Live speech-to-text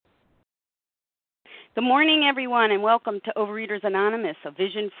Good morning, everyone, and welcome to Overeaters Anonymous, a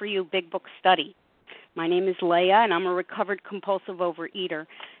Vision for You Big Book study. My name is Leah, and I'm a recovered compulsive overeater.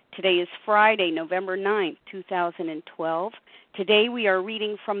 Today is Friday, November 9th, 2012. Today we are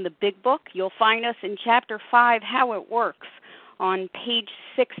reading from the Big Book. You'll find us in Chapter 5, How It Works, on page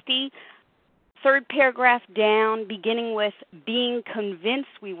 60, third paragraph down, beginning with Being Convinced.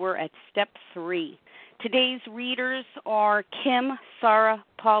 We were at Step 3. Today's readers are Kim, Sarah,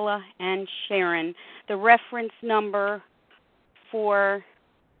 Paula, and Sharon. The reference number for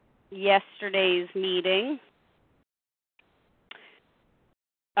yesterday's meeting,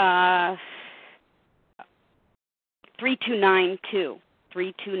 3292.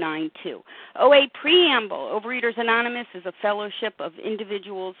 3292. OA Preamble. Overeaters Anonymous is a fellowship of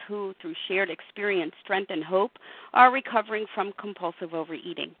individuals who, through shared experience, strength, and hope, are recovering from compulsive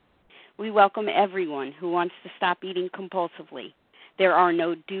overeating. We welcome everyone who wants to stop eating compulsively. There are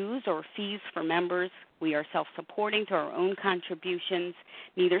no dues or fees for members. We are self-supporting through our own contributions,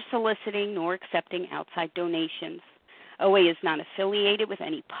 neither soliciting nor accepting outside donations. OA is not affiliated with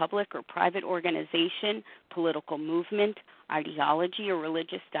any public or private organization, political movement, ideology, or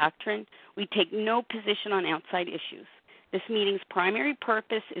religious doctrine. We take no position on outside issues. This meeting's primary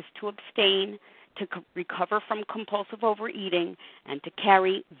purpose is to abstain, to recover from compulsive overeating, and to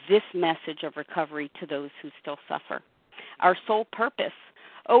carry this message of recovery to those who still suffer. Our sole purpose,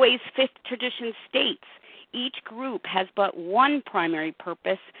 OA's fifth tradition states, each group has but one primary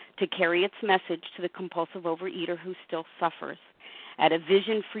purpose: to carry its message to the compulsive overeater who still suffers. At a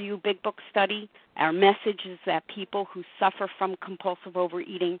Vision for You Big Book study, our message is that people who suffer from compulsive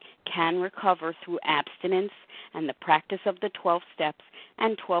overeating can recover through abstinence and the practice of the 12 steps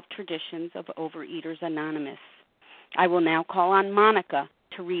and 12 traditions of Overeaters Anonymous. I will now call on Monica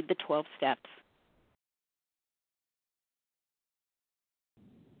to read the 12 steps.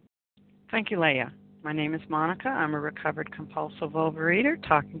 Thank you, Leah. My name is Monica. I'm a recovered compulsive overeater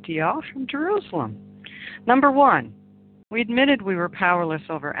talking to y'all from Jerusalem. Number 1, we admitted we were powerless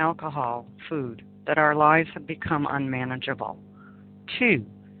over alcohol, food, that our lives had become unmanageable. 2,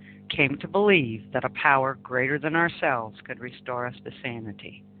 came to believe that a power greater than ourselves could restore us to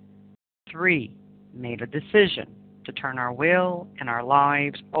sanity. 3, made a decision to turn our will and our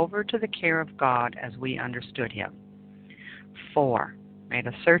lives over to the care of God as we understood Him. 4, made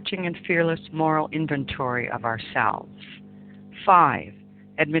a searching and fearless moral inventory of ourselves. 5,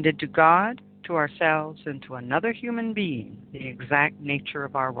 admitted to God, to ourselves, and to another human being the exact nature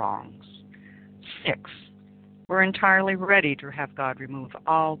of our wrongs. 6, we're entirely ready to have God remove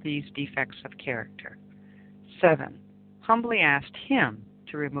all these defects of character. 7, humbly asked Him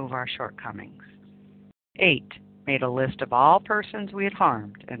to remove our shortcomings. 8, made a list of all persons we had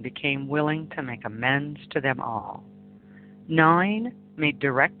harmed and became willing to make amends to them all. 9, made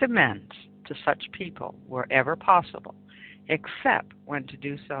direct amends to such people wherever possible, except when to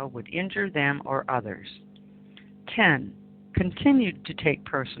do so would injure them or others. 10, continued to take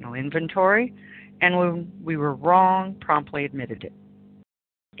personal inventory, and when we were wrong, promptly admitted it.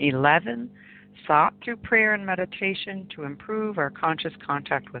 11, sought through prayer and meditation to improve our conscious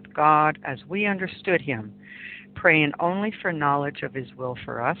contact with God as we understood Him, praying only for knowledge of His will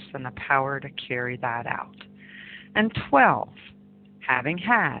for us and the power to carry that out. And 12, having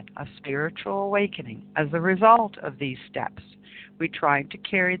had a spiritual awakening as a result of these steps, we tried to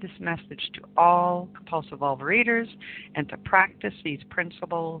carry this message to all compulsive overeaters and to practice these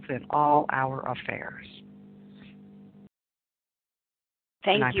principles in all our affairs.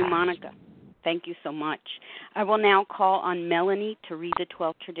 Thank you, Monica. Thank you so much. I will now call on Melanie to read the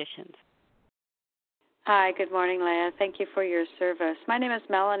 12 traditions. Hi, good morning, Leah. Thank you for your service. My name is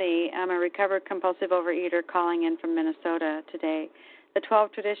Melanie. I'm a recovered compulsive overeater calling in from Minnesota today. The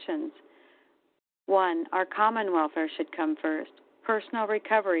 12 traditions. 1, our common welfare should come first. Personal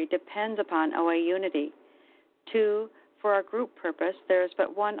recovery depends upon OA unity. 2, for our group purpose, there is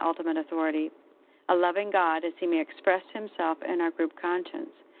but one ultimate authority, a loving God as He may express Himself in our group conscience.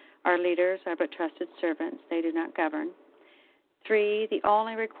 Our leaders are but trusted servants. They do not govern. 3, the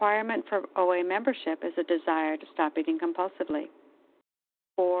only requirement for OA membership is a desire to stop eating compulsively.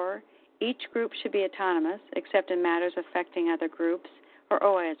 4, each group should be autonomous except in matters affecting other groups or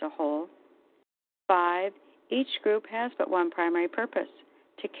OA as a whole. 5, each group has but one primary purpose,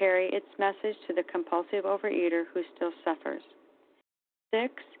 to carry its message to the compulsive overeater who still suffers.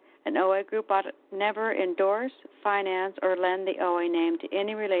 6, an OA group ought never endorse, finance, or lend the OA name to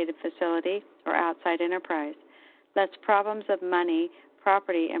any related facility or outside enterprise, lest problems of money,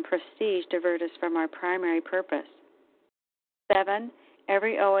 property, and prestige divert us from our primary purpose. 7,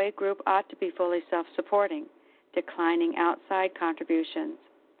 every OA group ought to be fully self-supporting, declining outside contributions.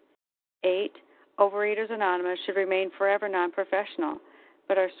 8, Overeaters Anonymous should remain forever non-professional,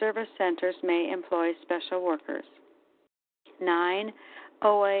 but our service centers may employ special workers. 9.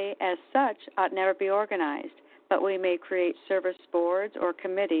 OA as such ought never be organized, but we may create service boards or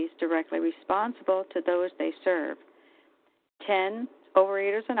committees directly responsible to those they serve. 10.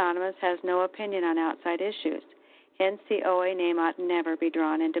 Overeaters Anonymous has no opinion on outside issues. Hence, the OA name ought never be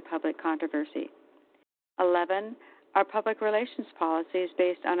drawn into public controversy. 11. Our public relations policy is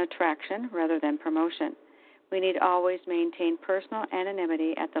based on attraction rather than promotion. We need always maintain personal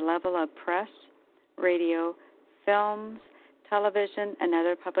anonymity at the level of press, radio, films, television, and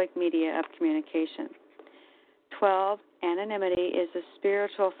other public media of communication. 12. Anonymity is the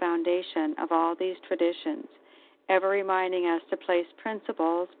spiritual foundation of all these traditions, ever reminding us to place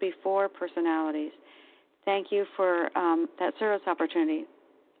principles before personalities. Thank you for that service opportunity.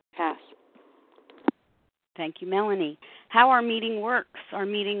 Pass. Thank you, Melanie. How our meeting works. Our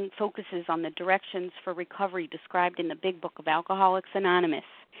meeting focuses on the directions for recovery described in the Big Book of Alcoholics Anonymous.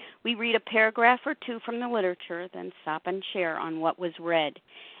 We read a paragraph or two from the literature, then stop and share on what was read.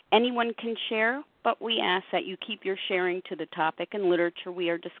 Anyone can share, but we ask that you keep your sharing to the topic and literature we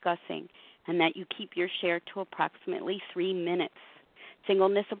are discussing, and that you keep your share to approximately 3 minutes.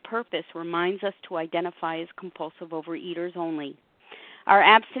 Singleness of purpose reminds us to identify as compulsive overeaters only. Our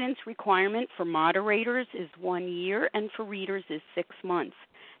abstinence requirement for moderators is 1 year and for readers is 6 months.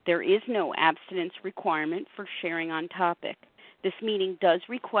 There is no abstinence requirement for sharing on topic. This meeting does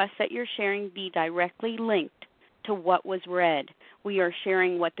request that your sharing be directly linked to what was read. We are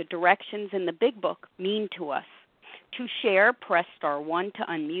sharing what the directions in the Big Book mean to us. To share, press *1 to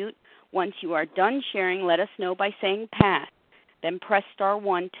unmute. Once you are done sharing, let us know by saying pass. Then press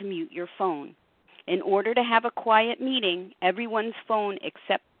 *1 to mute your phone. In order to have a quiet meeting, everyone's phone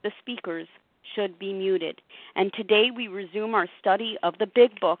except the speaker's should be muted. And today we resume our study of the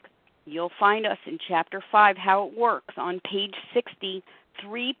Big Book. You'll find us in Chapter 5, How It Works, on page 60,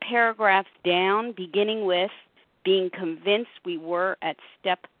 3 paragraphs down, beginning with being convinced we were at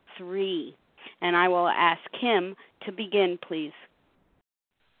step 3. And I will ask Kim to begin, please.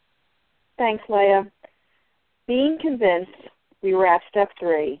 Thanks, Leah. Being convinced we were at step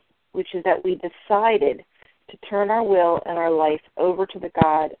 3, which is that we decided to turn our will and our life over to the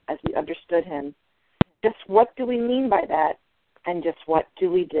God as we understood him. Just what do we mean by that, and just what do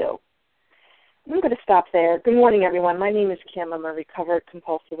we do? I'm going to stop there. Good morning, everyone. My name is Kim. I'm a recovered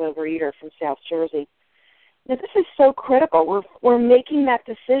compulsive overeater from South Jersey. Now, this is so critical. We're making that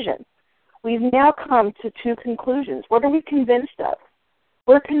decision. We've now come to 2 conclusions. What are we convinced of?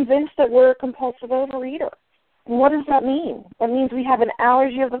 We're convinced that we're a compulsive overeater. And what does that mean? That means we have an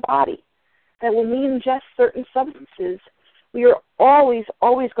allergy of the body that will mean ingest certain substances. We are always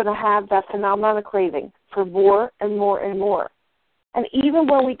going to have that phenomenon of craving for more and more and more. And even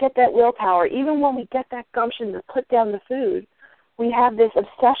when we get that willpower, even when we get that gumption to put down the food, we have this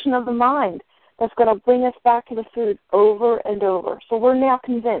obsession of the mind that's going to bring us back to the food over and over. So we're now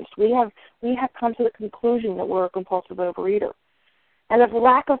convinced. We have come to the conclusion that we're a compulsive overeater. And if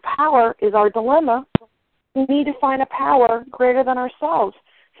lack of power is our dilemma, we need to find a power greater than ourselves.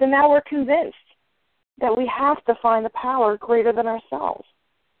 So now we're convinced that we have to find the power greater than ourselves.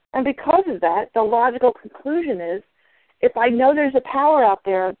 And because of that, the logical conclusion is, if I know there's a power out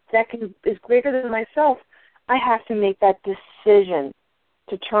there that is greater than myself, I have to make that decision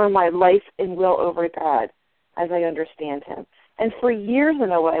to turn my life and will over to God as I understand him. And for years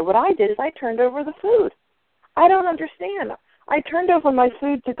in a way, what I did is I turned over the food. I don't understand. I turned over my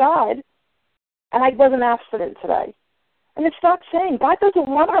food to God, and I wasn't abstinent today. And it's not saying God doesn't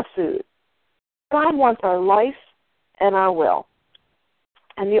want our food. God wants our life and our will.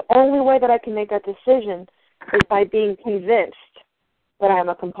 And the only way that I can make that decision is by being convinced that I'm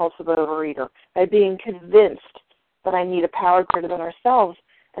a compulsive overeater, by being convinced that I need a power greater than ourselves.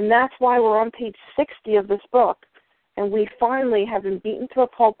 And that's why we're on page 60 of this book, and we finally have been beaten to a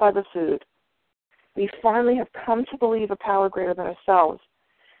pulp by the food. We finally have come to believe a power greater than ourselves.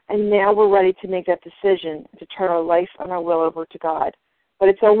 And now we're ready to make that decision to turn our life and our will over to God. But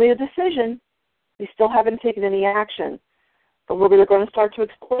it's only a decision. We still haven't taken any action. But we're going to start to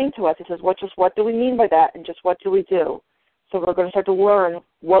explain to us. It says, what do we mean by that, and just what do we do? So we're going to start to learn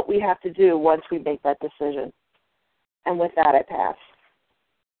what we have to do once we make that decision. And with that, I pass.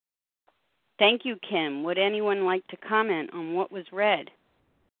 Thank you, Kim. Would anyone like to comment on what was read?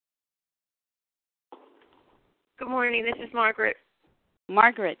 Good morning. This is Margaret.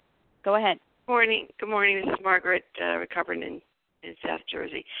 Margaret, go ahead. Good morning. This is Margaret, recovered in South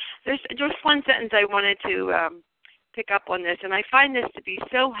Jersey. There's just one sentence I wanted to pick up on this, and I find this to be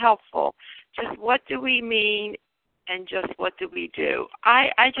so helpful. Just what do we mean, and just what do we do?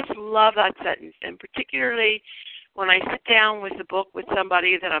 I just love that sentence, and particularly when I sit down with the book with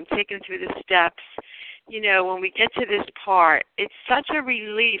somebody that I'm taking through the steps, when we get to this part, it's such a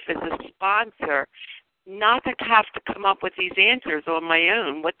relief as a sponsor not to have to come up with these answers on my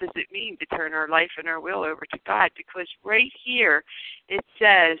own. What does it mean to turn our life and our will over to God? Because right here it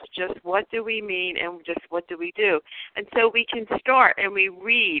says just what do we mean and just what do we do. And so we can start and we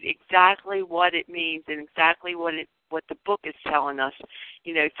read exactly what it means and exactly what the book is telling us,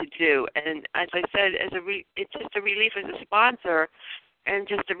 to do. And as I said, it's just a relief as a sponsor, and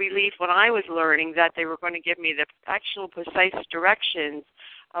just a relief when I was learning that they were going to give me the actual precise directions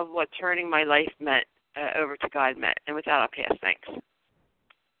of what turning my life meant over to God meant. And with that, I'll pass. Thanks.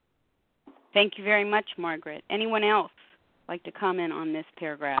 Thank you very much, Margaret. Anyone else like to comment on this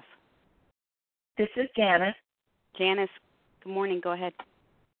paragraph? This is Janice. Janice, good morning. Go ahead.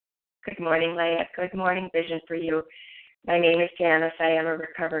 Good morning, Leah. Good morning, Vision for You. My name is Janice. I am a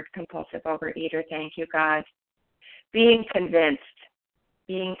recovered compulsive overeater. Thank you, God. Being convinced.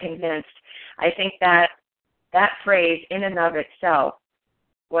 I think that phrase in and of itself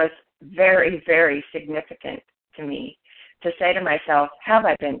was very, very significant to me, to say to myself, have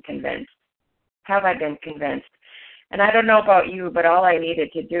I been convinced? Have I been convinced? And I don't know about you, but all I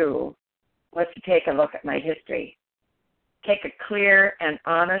needed to do was to take a look at my history. Take a clear and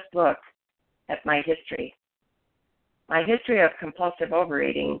honest look at my history. My history of compulsive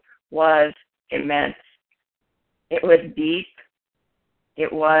overeating was immense. It was deep.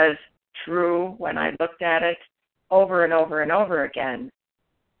 It was true when I looked at it over and over and over again,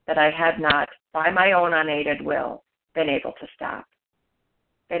 that I had not, by my own unaided will, been able to stop.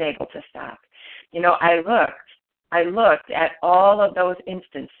 I looked at all of those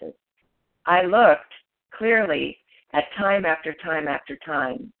instances. I looked clearly at time after time after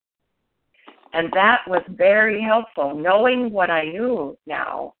time. And that was very helpful, knowing what I knew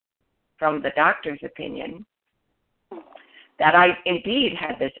now from the doctor's opinion, that I indeed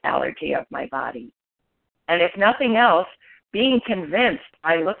had this allergy of my body. And if nothing else, being convinced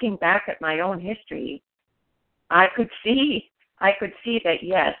by looking back at my own history, I could see that,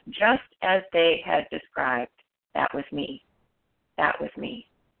 yes, just as they had described, that was me.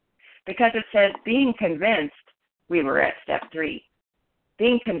 Because it says being convinced, we were at step 3.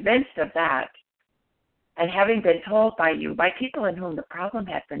 Being convinced of that, and having been told by people in whom the problem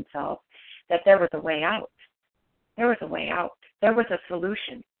had been solved, that there was a way out. There was a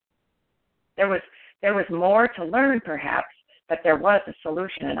solution. There was more to learn, perhaps, but there was a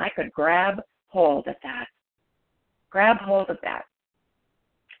solution, and I could grab hold of that.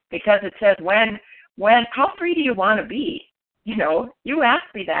 Because it says, how free do you want to be? You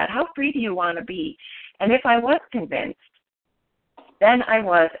asked me that. How free do you want to be? And if I was convinced, then I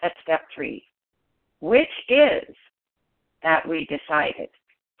was at step 3, which is that we decided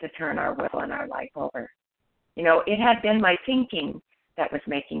to turn our will and our life over. It had been my thinking that was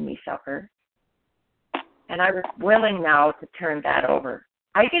making me suffer. And I was willing now to turn that over.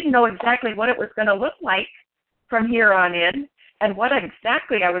 I didn't know exactly what it was going to look like from here on in and what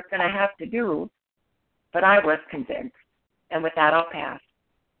exactly I was going to have to do, but I was convinced. And with that, I'll pass.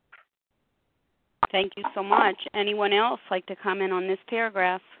 Thank you so much. Anyone else like to comment on this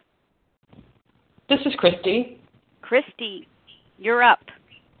paragraph? This is Christy. Christy, you're up.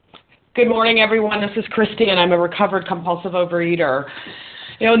 Good morning, everyone. This is Christy, and I'm a recovered compulsive overeater.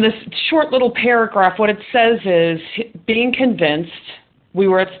 In this short little paragraph, what it says is being convinced, we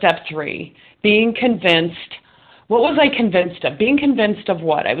were at step 3. Being convinced, what was I convinced of? Being convinced of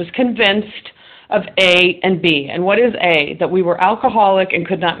what? I was convinced of A and B. And what is A? That we were alcoholic and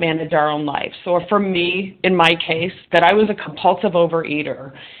could not manage our own life. So for me, in my case, that I was a compulsive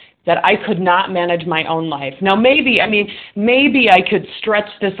overeater, that I could not manage my own life. Now, maybe I could stretch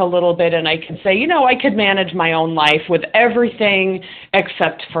this a little bit and I could say, I could manage my own life with everything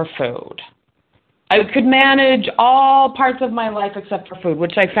except for food. I could manage all parts of my life except for food,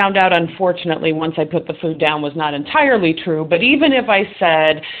 which I found out, unfortunately, once I put the food down was not entirely true. But even if I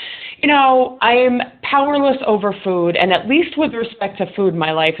said, I am powerless over food, and at least with respect to food,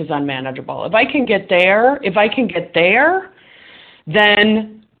 my life is unmanageable. If I can get there,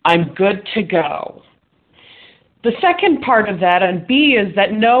 then I'm good to go. The second part of that, on B, is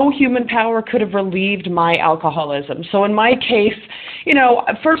that no human power could have relieved my alcoholism. So in my case,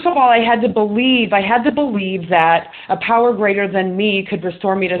 first of all, I had to believe that a power greater than me could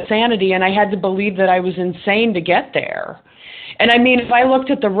restore me to sanity, and I had to believe that I was insane to get there. And if I looked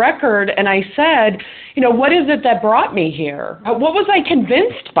at the record and I said, what is it that brought me here? What was I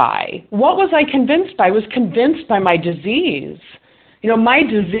convinced by? I was convinced by my disease. My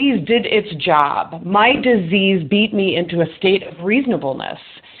disease did its job. My disease beat me into a state of reasonableness.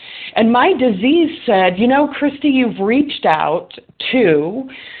 And my disease said, Christy, you've reached out to,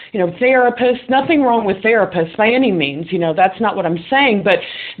 therapists. Nothing wrong with therapists by any means. That's not what I'm saying. But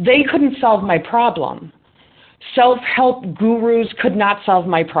they couldn't solve my problem. Self-help gurus could not solve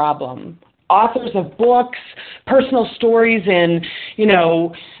my problem. Authors of books, personal stories in,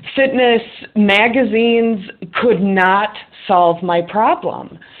 fitness magazines could not solve my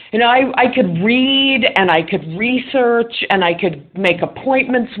problem. I could read and I could research and I could make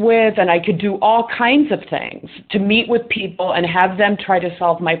appointments with and I could do all kinds of things to meet with people and have them try to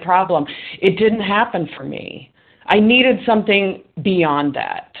solve my problem. It didn't happen for me. I needed something beyond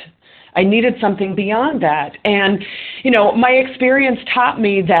that. And, my experience taught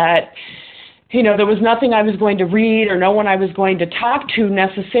me that there was nothing I was going to read or no one I was going to talk to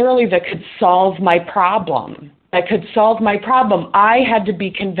necessarily that could solve my problem. I had to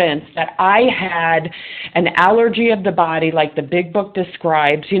be convinced that I had an allergy of the body like the big book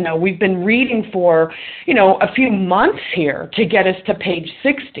describes. We've been reading for, a few months here to get us to page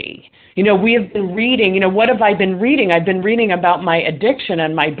 60. We have been reading, what have I been reading? I've been reading about my addiction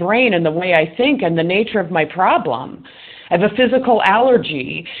and my brain and the way I think and the nature of my problem. I have a physical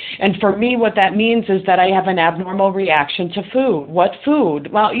allergy, and for me what that means is that I have an abnormal reaction to food. What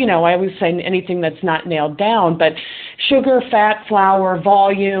food? Well, I always say anything that's not nailed down, but sugar, fat, flour,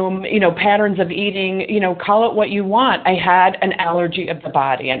 volume, patterns of eating, call it what you want. I had an allergy of the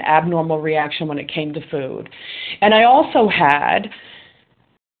body, an abnormal reaction when it came to food. And I also had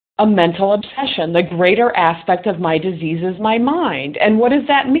a mental obsession. The greater aspect of my disease is my mind. And what does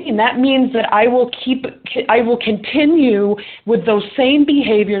that mean? That means that I will continue with those same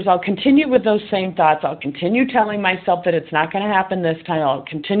behaviors. I'll continue with those same thoughts. I'll continue telling myself that it's not going to happen this time. I'll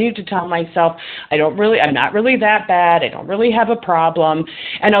continue to tell myself I'm not really that bad. I don't really have a problem.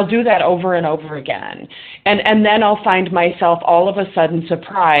 And I'll do that over and over again. And then I'll find myself all of a sudden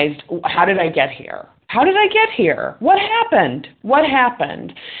surprised. How did I get here? What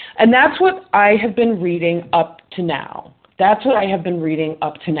happened? And that's what I have been reading up to now.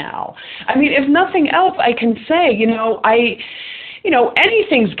 I mean, if nothing else, I can say,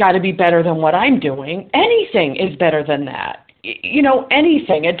 anything's got to be better than what I'm doing. Anything is better than that.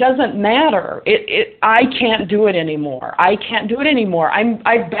 Anything. It doesn't matter. I can't do it anymore. I've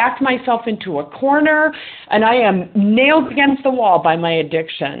backed myself into a corner, and I am nailed against the wall by my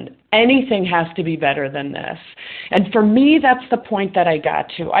addiction. Anything has to be better than this. And for me, that's the point that I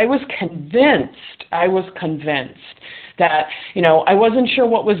got to. I was convinced that, I wasn't sure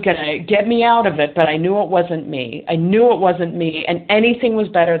what was going to get me out of it, but I knew it wasn't me. And anything was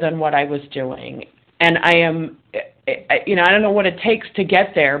better than what I was doing. And I am, I don't know what it takes to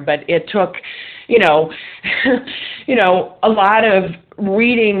get there, but it took, a lot of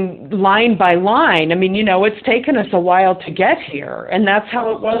reading line by line. I mean, it's taken us a while to get here, and that's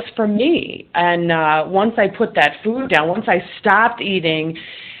how it was for me. And once I put that food down, once I stopped eating,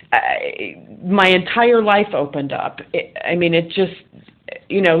 my entire life opened up.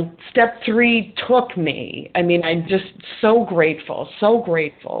 Step 3 took me. I mean, I'm just so grateful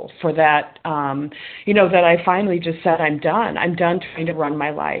for that, that I finally just said, I'm done trying to run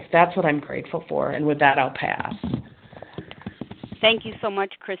my life. That's what I'm grateful for. And with that, I'll pass. Thank you so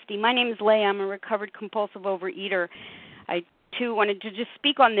much, Christy. My name is Leah. I'm a recovered compulsive overeater. I, too, wanted to just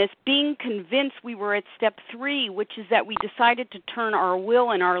speak on this. Being convinced, we were at step 3, which is that we decided to turn our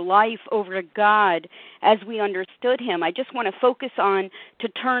will and our life over to God as we understood Him. I just want to focus on to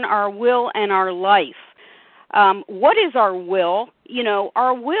turn our will and our life. What is our will?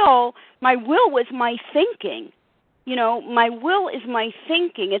 Our will, my will was my thinking. My will is my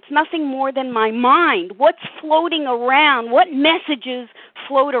thinking. It's nothing more than my mind. What's floating around? What messages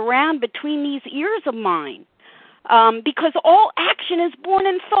float around between these ears of mine? Because all action is born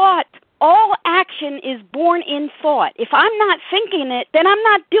in thought. All action is born in thought. If I'm not thinking it, then I'm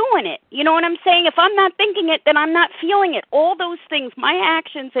not doing it. You know what I'm saying? If I'm not thinking it, then I'm not feeling it. All those things, my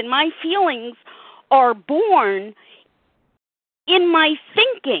actions and my feelings are born in my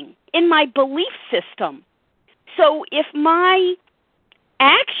thinking, in my belief system. So if my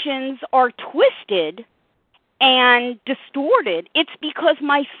actions are twisted and distorted, it's because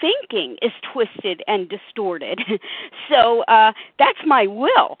my thinking is twisted and distorted. So that's my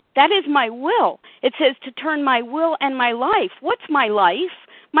will. That is my will. It says to turn my will and my life. What's my life?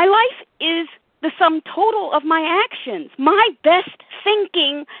 My life is the sum total of my actions. My best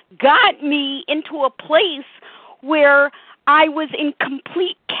thinking got me into a place where I was in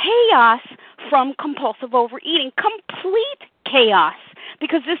complete chaos from compulsive overeating. Complete chaos.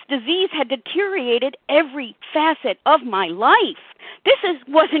 Because this disease had deteriorated every facet of my life.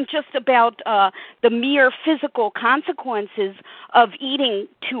 wasn't just about the mere physical consequences of eating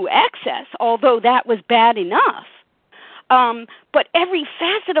to excess, although that was bad enough. But every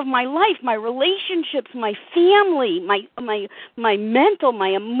facet of my life, my relationships, my family, my mental, my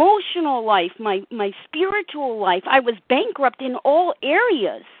emotional life, my spiritual life, I was bankrupt in all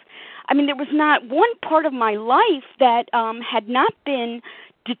areas. I mean, there was not one part of my life that had not been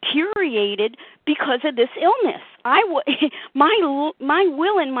deteriorated because of this illness. My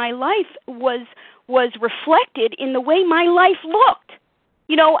will in my life was reflected in the way my life looked.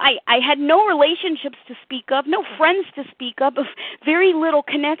 You know, I had no relationships to speak of, no friends to speak of very little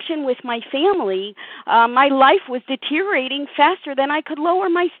connection with my family. My life was deteriorating faster than I could lower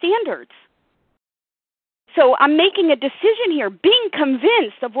my standards. So I'm making a decision here, being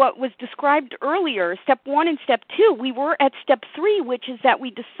convinced of what was described earlier, step 1 and step 2. We were at step 3, which is that we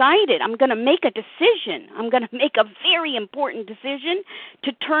decided I'm going to make a decision. I'm going to make a very important decision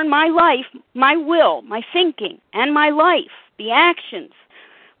to turn my life, my will, my thinking, and my life, the actions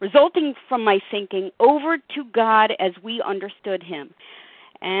resulting from my thinking, over to God as we understood him.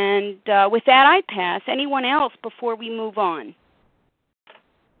 And with that, I pass. Anyone else before we move on?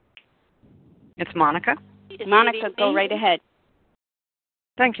 It's Monica. Monica, go right ahead.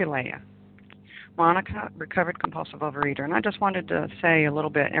 Thank you, Leah. Monica, recovered compulsive overeater. And I just wanted to say a little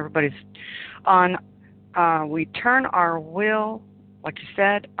bit, everybody's on, we turn our will, like you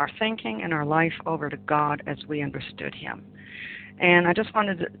said, our thinking and our life over to God as we understood him. And I just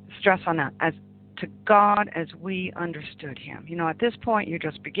wanted to stress on that, as to God as we understood him. You know, at this point, you're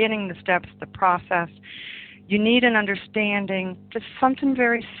just beginning the steps, the process. You need an understanding, just something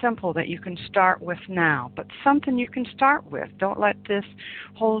very simple that you can start with now, but something you can start with. Don't let this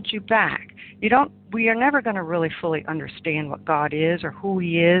hold you back. We are never going to really fully understand what God is or who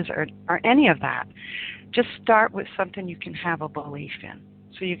he is or any of that. Just start with something you can have a belief in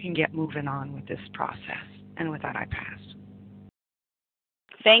so you can get moving on with this process. And with that, I pass.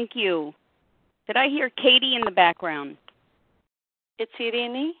 Thank you. Did I hear Katie in the background? It's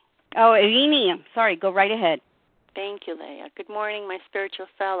Irini. Oh, Irini. I'm sorry. Go right ahead. Thank you, Leah. Good morning, my spiritual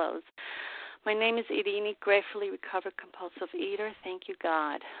fellows. My name is Irini, gratefully recovered compulsive eater. Thank you,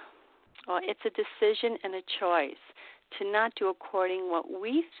 God. Well, it's a decision and a choice to not do according what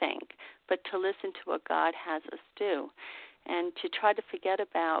we think, but to listen to what God has us do, and to try to forget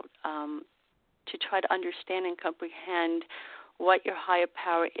about, to try to understand and comprehend what your higher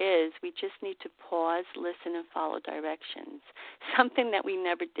power is. We just need to pause, listen, and follow directions, something that we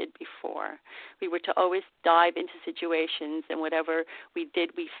never did before. We were to always dive into situations, and whatever we did,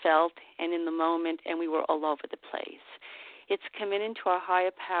 we felt, and in the moment, and we were all over the place. It's committing to our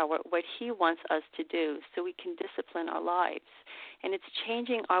higher power, what he wants us to do, so we can discipline our lives. And it's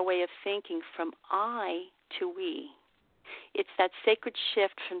changing our way of thinking from I to we. It's that sacred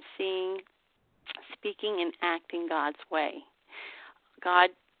shift from speaking and acting God's way.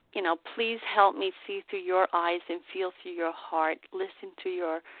 God, please help me see through your eyes and feel through your heart, listen through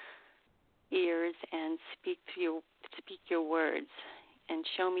your ears, and speak your words, and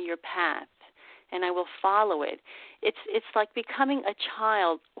show me your path, and I will follow it. It's like becoming a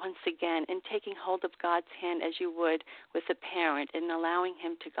child once again and taking hold of God's hand as you would with a parent and allowing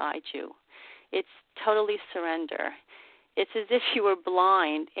him to guide you. It's totally surrender. It's as if you were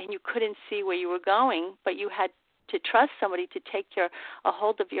blind and you couldn't see where you were going, but you had to trust somebody to take a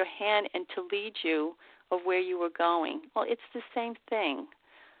hold of your hand and to lead you of where you were going. Well, it's the same thing.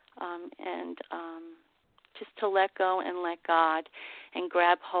 Just to let go and let God and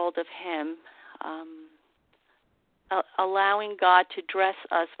grab hold of him, allowing God to dress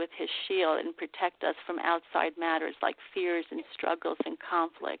us with his shield and protect us from outside matters like fears and struggles and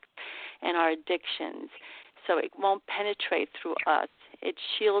conflict and our addictions, so it won't penetrate through us. It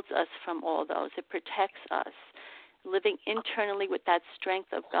shields us from all those. It protects us, living internally with that strength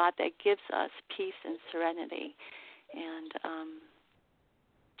of God that gives us peace and serenity.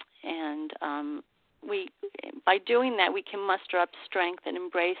 We, by doing that, we can muster up strength and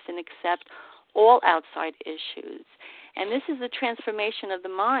embrace and accept all outside issues. And this is the transformation of the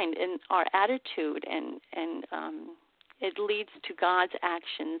mind and our attitude, and it leads to God's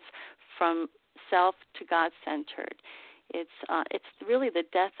actions from self to God-centered. It's really the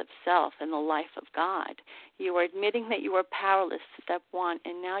death of self and the life of God. You are admitting that you are powerless, step 1,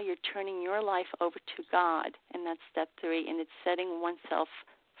 and now you're turning your life over to God, and that's step 3, and it's setting oneself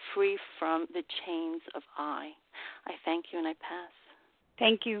free from the chains of I thank you, and I pass.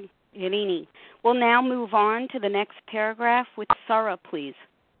 Thank you, Irini. We'll now move on to the next paragraph with Sarah, please.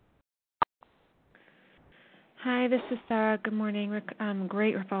 Hi, this is Sarah. Good morning. I'm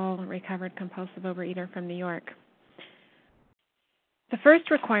grateful, recovered compulsive overeater from New York. The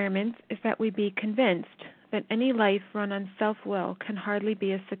first requirement is that we be convinced that any life run on self-will can hardly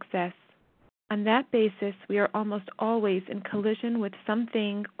be a success. On that basis, we are almost always in collision with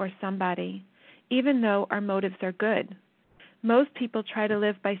something or somebody, even though our motives are good. Most people try to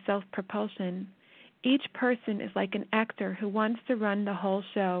live by self-propulsion. Each person is like an actor who wants to run the whole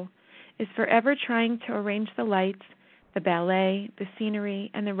show, is forever trying to arrange the lights, the ballet, the scenery,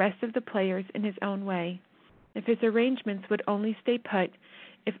 and the rest of the players in his own way. If his arrangements would only stay put,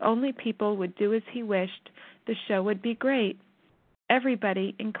 if only people would do as he wished, the show would be great.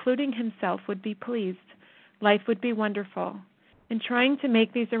 Everybody, including himself, would be pleased. Life would be wonderful. In trying to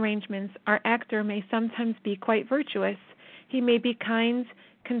make these arrangements, our actor may sometimes be quite virtuous. He may be kind,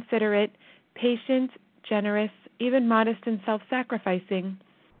 considerate, patient, generous, even modest and self-sacrificing.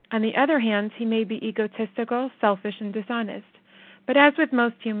 On the other hand, he may be egotistical, selfish, and dishonest. But as with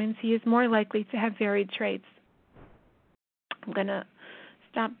most humans, he is more likely to have varied traits. I'm going to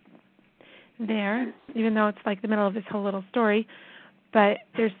stop there, even though it's like the middle of this whole little story. But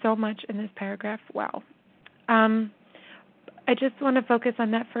there's so much in this paragraph. Wow. I just want to focus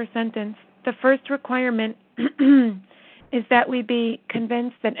on that first sentence. The first requirement is that we be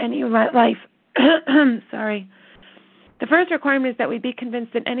convinced that any life, sorry. The first requirement is that we be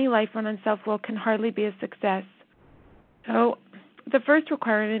convinced that any life run on self-will can hardly be a success. So the first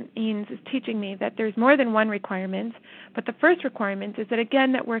requirement is teaching me that there's more than one requirement, but the first requirement is that,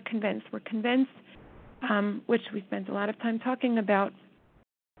 again, that we're convinced. We're convinced, which we spent a lot of time talking about,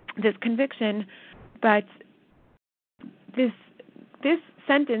 this conviction, but this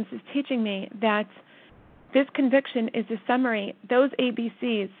sentence is teaching me that this conviction is a summary. Those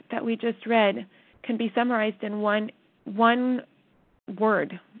ABCs that we just read can be summarized in one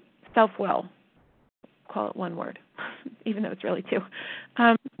word, self-will. Call it one word, even though it's really two.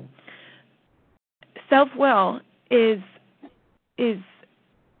 Self-will is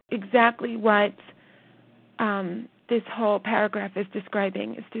exactly what this whole paragraph is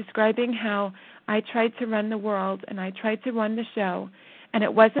describing. It's describing how I tried to run the world and I tried to run the show, and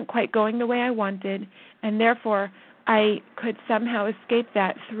it wasn't quite going the way I wanted, and therefore I could somehow escape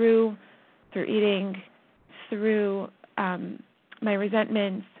that through eating, through my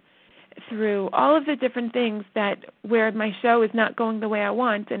resentments, through all of the different things that where my show is not going the way I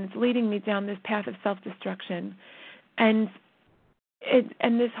want, and it's leading me down this path of self-destruction. And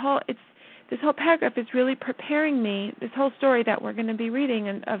this whole paragraph is really preparing me, this whole story that we're going to be reading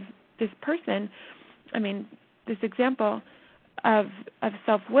of this person, this example of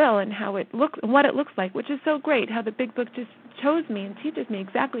self-will and how it looks, and what it looks like, which is so great, how the Big Book just shows me and teaches me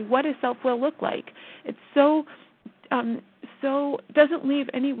exactly what does self-will look like. It's so doesn't leave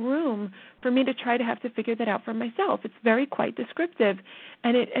any room for me to try to have to figure that out for myself. It's very quite descriptive,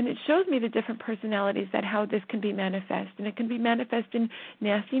 and it shows me the different personalities, that how this can be manifest, and it can be manifest in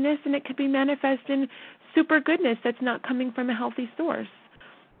nastiness, and it can be manifest in super goodness that's not coming from a healthy source.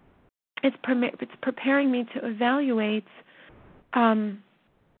 It's preparing me to evaluate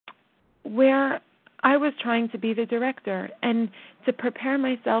where I was trying to be the director, and to prepare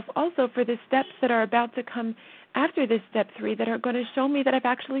myself also for the steps that are about to come after this step 3 that are going to show me that I've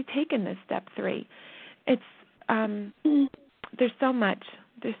actually taken this step 3. It's there's so much,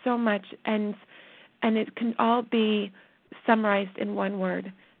 and it can all be summarized in one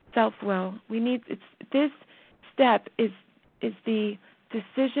word: self-will. This step is the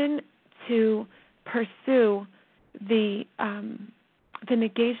decision to pursue the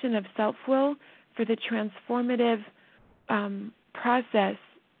negation of self-will for the transformative process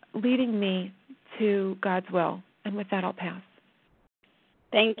leading me to God's will. And with that, I'll pass.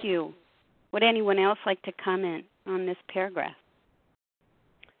 Thank you. Would anyone else like to comment on this paragraph?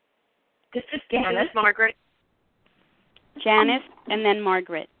 This is Janice. This is Margaret. Janice, and then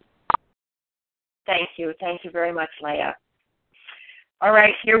Margaret. Thank you. Thank you very much, Leah. All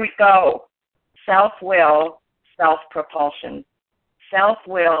right, here we go. Self-will, self-propulsion.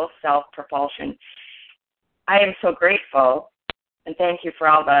 Self-will, self-propulsion. I am so grateful, and thank you for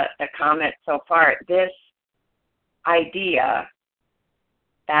all the comments so far. This idea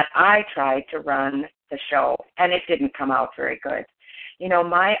that I tried to run the show, and it didn't come out very good.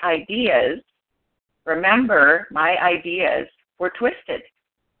 My ideas, remember, my ideas were twisted.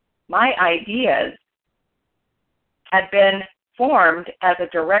 My ideas had been formed as a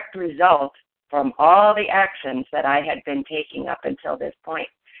direct result from all the actions that I had been taking up until this point.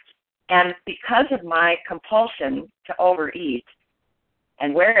 And because of my compulsion to overeat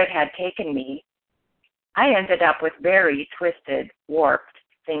and where it had taken me, I ended up with very twisted, warped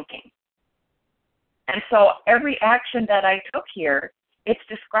thinking. And so every action that I took here, it's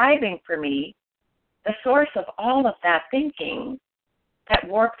describing for me the source of all of that thinking that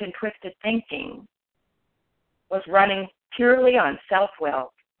warped and twisted thinking was running purely on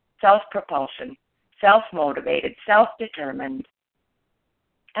self-will, self-propulsion, self-motivated, self-determined.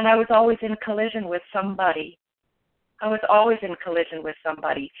 And I was always in collision with somebody.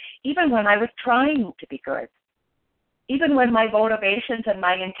 Even when I was trying to be good. Even when my motivations and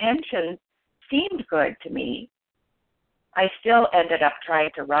my intentions seemed good to me, I still ended up trying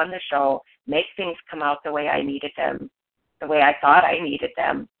to run the show, make things come out the way I needed them, the way I thought I needed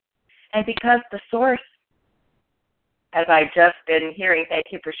them. And because the source, as I've just been hearing, thank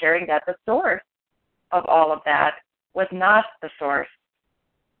you for sharing that, the source of all of that was not the source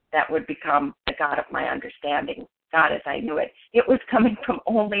that would become the God of my understanding, God as I knew it. It was coming from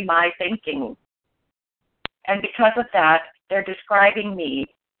only my thinking. And because of that, they're describing me.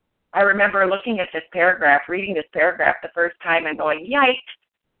 I remember looking at this paragraph, reading this paragraph the first time and going, yikes,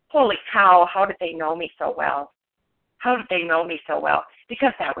 holy cow, how did they know me so well? How did they know me so well?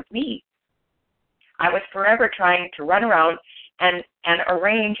 Because that was me. I was forever trying to run around and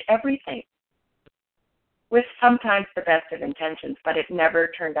arrange everything with sometimes the best of intentions, but it never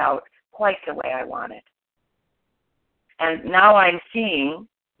turned out quite the way I wanted. And now I'm seeing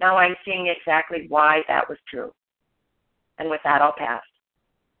exactly why that was true. And with that, I'll pass.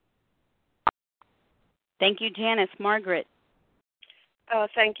 Thank you, Janice. Margaret. Oh,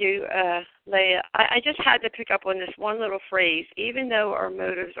 thank you, Leah. I just had to pick up on this one little phrase, even though our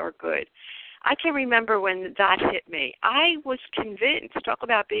motives are good. I can remember when that hit me. I was convinced, talk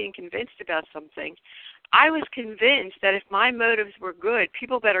about being convinced about something. I was convinced that if my motives were good,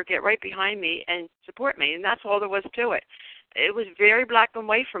 people better get right behind me and support me, and that's all there was to it. It was very black and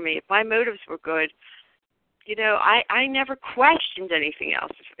white for me. If my motives were good, you know, I never questioned anything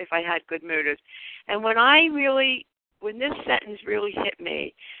else if I had good motives. And when this sentence really hit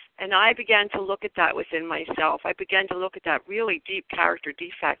me, and I began to look at that within myself, I began to look at that really deep character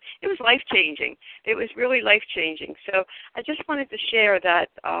defect. It was life-changing. It was really life-changing. So I just wanted to share that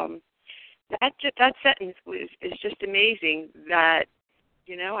that sentence is just amazing that,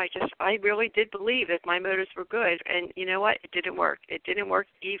 you know, I really did believe that my motives were good. And you know what? It didn't work. It didn't work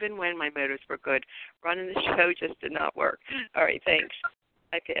even when my motives were good. Running the show just did not work. All right, thanks.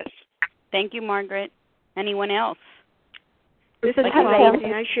 I pass. Thank you, Margaret. Anyone else? This is Paula.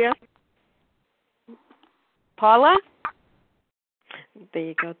 Can I share? Paula? There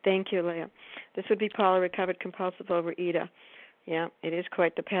you go. Thank you, Leah. This would be Paula, recovered compulsive overeater. Yeah, it is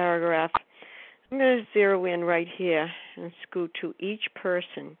quite the paragraph. I'm going to zero in right here and scoot to each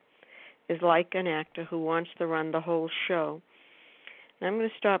person is like an actor who wants to run the whole show. And I'm going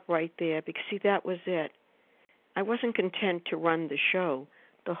to stop right there because, see, that was it. I wasn't content to run the show,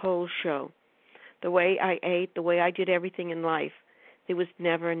 the whole show. The way I ate, the way I did everything in life, there was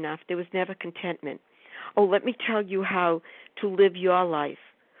never enough. There was never contentment. Oh, let me tell you how to live your life.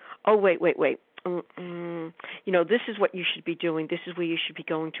 Oh, wait. You know, this is what you should be doing. This is where you should be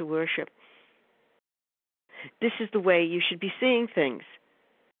going to worship. This is the way you should be seeing things.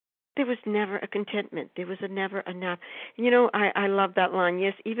 There was never a contentment. There was never enough. And you know, I love that line.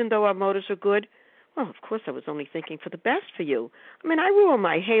 Yes, even though our motives are good, well, of course I was only thinking for the best for you. I mean, I wore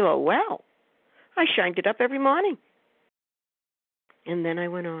my halo well. I shined it up every morning. And then I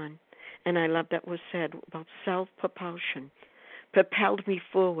went on, and I love that was said about self-propulsion. Propelled me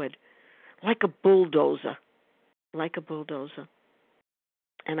forward like a bulldozer.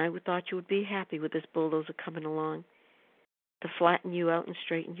 And I thought you would be happy with this bulldozer coming along to flatten you out and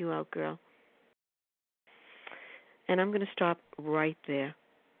straighten you out, girl. And I'm going to stop right there.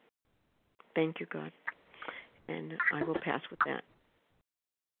 Thank you, God. And I will pass with that.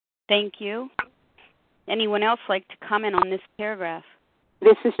 Thank you. Anyone else like to comment on this paragraph?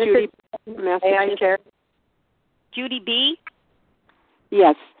 This is Judy. May I share? Judy B.?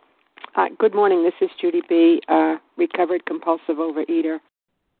 Yes. Good morning. This is Judy B., recovered compulsive overeater,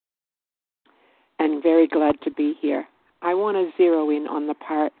 and very glad to be here. I want to zero in on the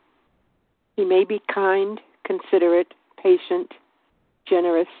part, he may be kind, considerate, patient,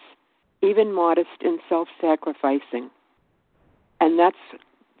 generous, even modest and self-sacrificing. And that's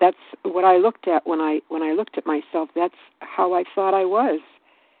what I looked at when I looked at myself. That's how I thought I was.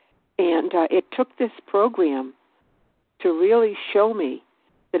 And it took this program to really show me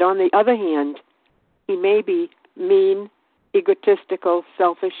that, on the other hand, he may be mean, egotistical,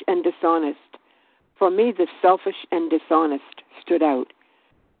 selfish, and dishonest. For me, the selfish and dishonest stood out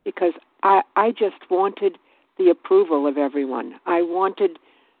because I just wanted the approval of everyone. I wanted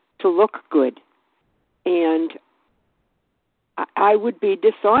to look good, and I would be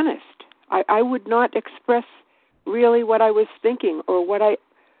dishonest. I would not express really what I was thinking or what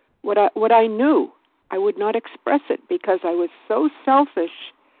I knew. I would not express it because I was so selfish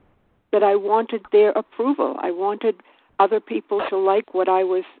that I wanted their approval. I wanted other people to like what I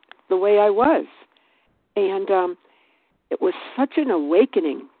was, the way I was. And it was such an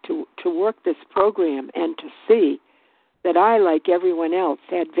awakening to work this program and to see that I, like everyone else,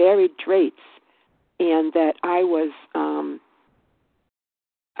 had varied traits, and that I was,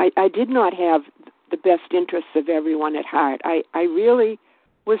 I did not have the best interests of everyone at heart. I really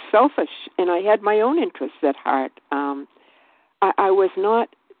was selfish, and I had my own interests at heart. I was not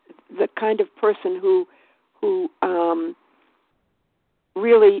the kind of person who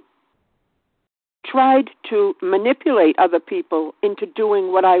really tried to manipulate other people into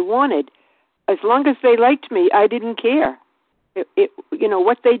doing what I wanted. As long as they liked me, I didn't care.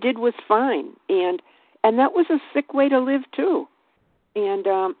 What they did was fine, and that was a sick way to live too. And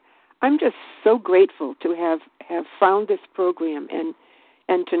I'm just so grateful to have found this program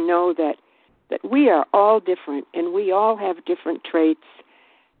and to know that we are all different and we all have different traits,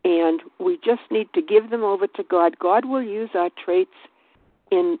 and we just need to give them over to God. God will use our traits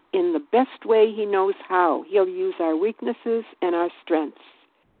in the best way He knows how. He'll use our weaknesses and our strengths.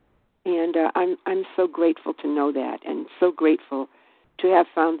 And I'm so grateful to know that, and so grateful to have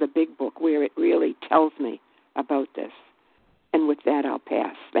found the big book where it really tells me about this. And with that, I'll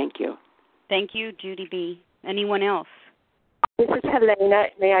pass. Thank you. Thank you, Judy B. Anyone else? This is Helena.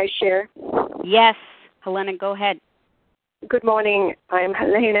 May I share? Yes. Helena, go ahead. Good morning. I'm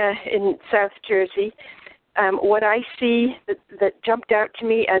Helena in South Jersey. What I see that jumped out to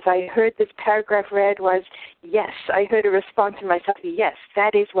me as I heard this paragraph read was, yes, I heard a response in myself, yes,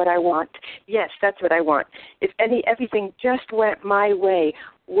 that is what I want. Yes, that's what I want. If everything just went my way,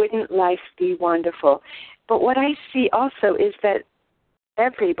 wouldn't life be wonderful? But what I see also is that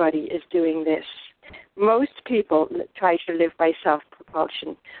everybody is doing this. Most people try to live by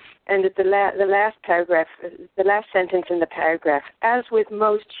self-propulsion. And at the last paragraph, the last sentence in the paragraph, as with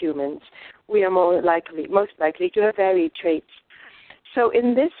most humans, we are most likely to have varied traits. So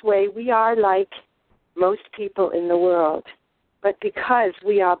in this way, we are like most people in the world. But because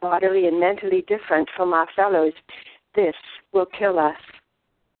we are bodily and mentally different from our fellows, this will kill us.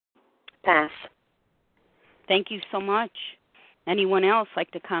 Pass. Thank you so much. Anyone else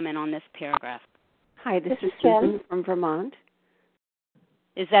like to comment on this paragraph? Hi, this is Susan from Vermont.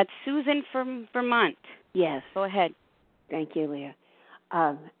 Is that Susan from Vermont? Yes. Go ahead. Thank you, Leah.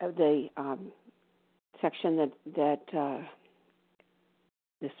 The section that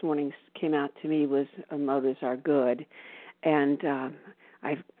this morning came out to me was motives are good, and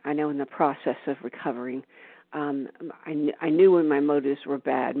I know in the process of recovering, I knew when my motives were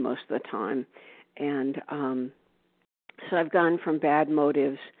bad most of the time, and so I've gone from bad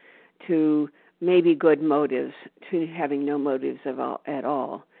motives to maybe good motives to having no motives at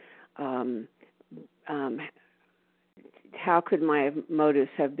all. How could my motives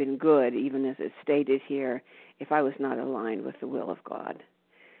have been good, even as it's stated here, if I was not aligned with the will of God?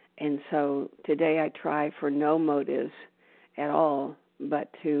 And so today I try for no motives at all, but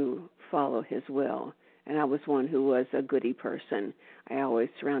to follow His will. And I was one who was a goody person. I always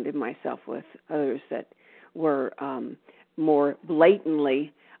surrounded myself with others that were more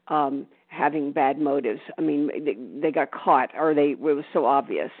blatantly having bad motives. I mean, they got caught, or it was so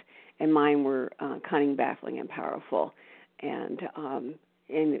obvious. And mine were cunning, baffling, and powerful. And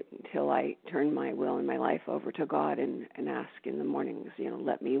until I turned my will and my life over to God and ask in the mornings,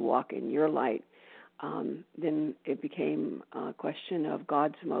 let me walk in your light, then it became a question of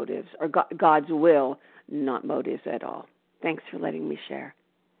God's motives, or God's will, not motives at all. Thanks for letting me share.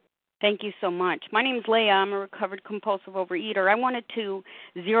 Thank you so much. My name is Leah. I'm a recovered compulsive overeater. I wanted to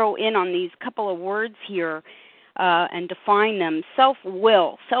zero in on these couple of words here and define them.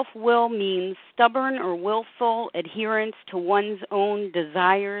 Self-will. Self-will means stubborn or willful adherence to one's own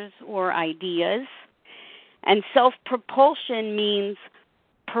desires or ideas. And self-propulsion means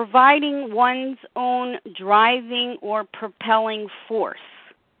providing one's own driving or propelling force.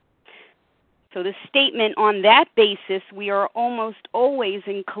 So the statement, on that basis, we are almost always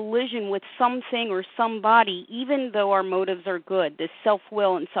in collision with something or somebody, even though our motives are good, this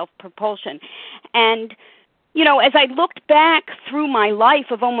self-will and self-propulsion. And, as I looked back through my life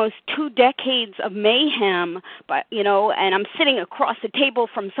of almost 2 decades of mayhem, and I'm sitting across the table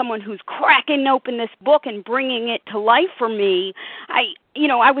from someone who's cracking open this book and bringing it to life for me,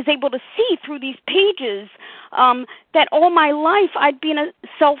 I was able to see through these pages that all my life I'd been a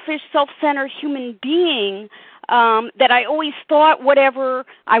selfish, self-centered human being, that I always thought whatever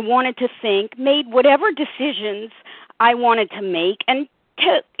I wanted to think, made whatever decisions I wanted to make, and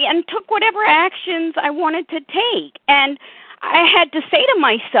took whatever actions I wanted to take. And I had to say to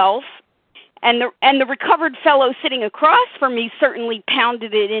myself, And the recovered fellow sitting across from me certainly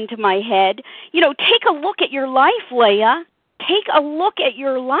pounded it into my head. Take a look at your life, Leah. Take a look at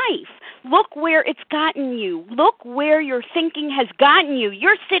your life. Look where it's gotten you. Look where your thinking has gotten you.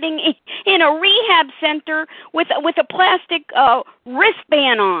 You're sitting in a rehab center with a plastic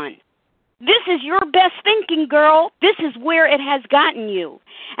wristband on. This is your best thinking, girl. This is where it has gotten you.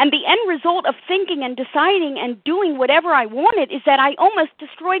 And the end result of thinking and deciding and doing whatever I wanted is that I almost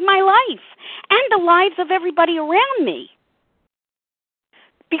destroyed my life and the lives of everybody around me.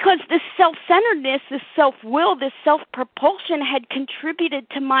 Because this self-centeredness, this self-will, this self-propulsion had contributed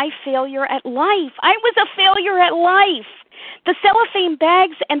to my failure at life. I was a failure at life. The cellophane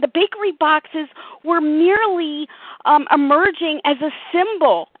bags and the bakery boxes were merely emerging as a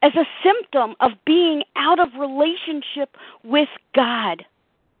symbol, as a symptom of being out of relationship with God.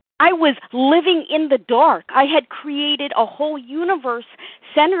 I was living in the dark. I had created a whole universe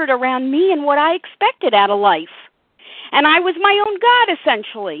centered around me and what I expected out of life. And I was my own God,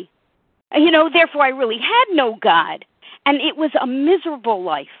 essentially. Therefore I really had no God. And it was a miserable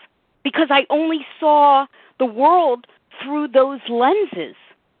life because I only saw the world through those lenses.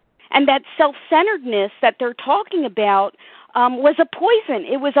 And that self-centeredness that they're talking about was a poison.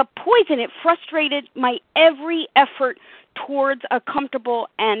 It was a poison. It frustrated my every effort towards a comfortable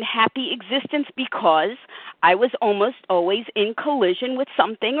and happy existence because I was almost always in collision with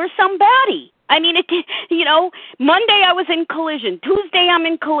something or somebody. Monday I was in collision. Tuesday I'm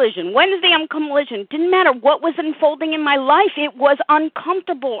in collision. Wednesday I'm in collision. Didn't matter what was unfolding in my life. It was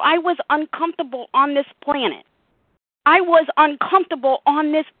uncomfortable. I was uncomfortable on this planet. I was uncomfortable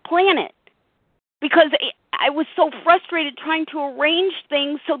on this planet because I was so frustrated trying to arrange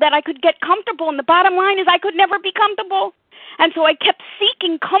things so that I could get comfortable. And the bottom line is I could never be comfortable. And so I kept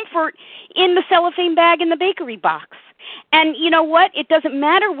seeking comfort in the cellophane bag in the bakery box. And you know what? It doesn't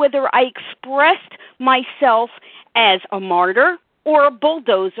matter whether I expressed myself as a martyr or a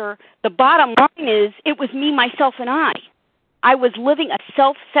bulldozer. The bottom line is it was me, myself, and I. I was living a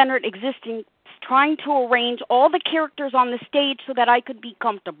self-centered existence, trying to arrange all the characters on the stage so that I could be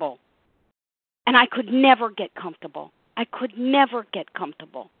comfortable. And I could never get comfortable. I could never get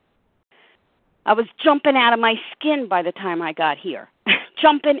comfortable. I was jumping out of my skin by the time I got here.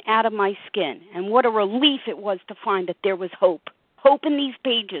 Jumping out of my skin. And what a relief it was to find that there was hope. Hope in these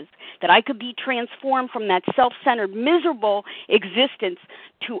pages, that I could be transformed from that self-centered, miserable existence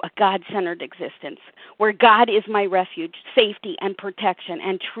to a God-centered existence, where God is my refuge, safety, and protection,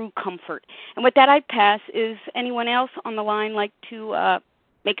 and true comfort. And with that, I pass. Is anyone else on the line like to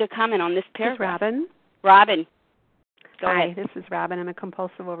make a comment on this paragraph? This is Robin. Robin. Hi, this is Robin. I'm a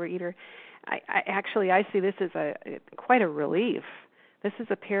compulsive overeater. I see this as quite a relief. This is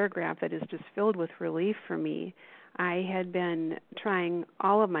a paragraph that is just filled with relief for me. I had been trying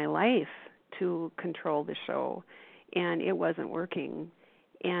all of my life to control the show, and it wasn't working.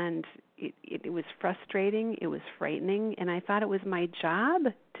 And it was frustrating, it was frightening, and I thought it was my job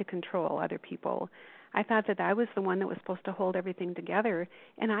to control other people. I thought that I was the one that was supposed to hold everything together,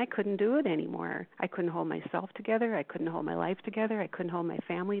 and I couldn't do it anymore. I couldn't hold myself together, I couldn't hold my life together, I couldn't hold my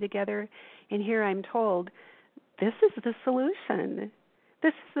family together. And here I'm told, this is the solution.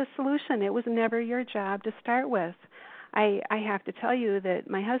 This is the solution. It was never your job to start with. I have to tell you that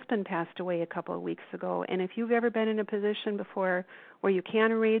my husband passed away a couple of weeks ago, and if you've ever been in a position before where you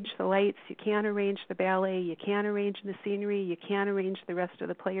can't arrange the lights, you can't arrange the ballet, you can't arrange the scenery, you can't arrange the rest of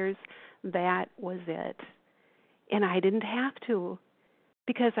the players, that was it. And I didn't have to,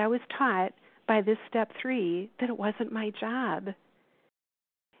 because I was taught by this step 3 that it wasn't my job.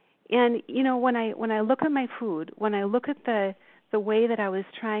 And when I look at my food, when I look at the way that I was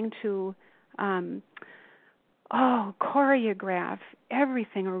trying to choreograph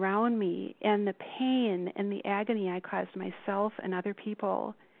everything around me, and the pain and the agony I caused myself and other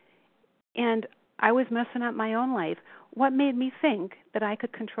people, and I was messing up my own life. What made me think that I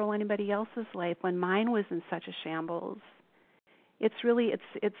could control anybody else's life when mine was in such a shambles? It's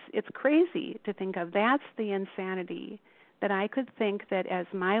crazy to think of. That's the insanity, that I could think that as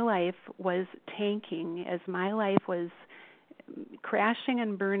my life was tanking, as my life was crashing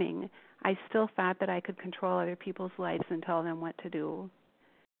and burning, I still thought that I could control other people's lives and tell them what to do.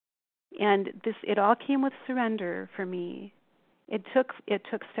 And it all came with surrender for me. It took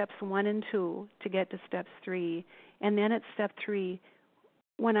steps 1 and 2 to get to steps 3. And then at step 3,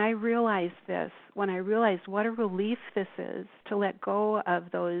 when I realized this, when I realized what a relief this is to let go of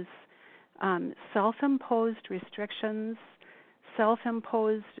those self-imposed restrictions,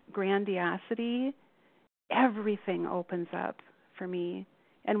 self-imposed grandiosity, everything opens up for me.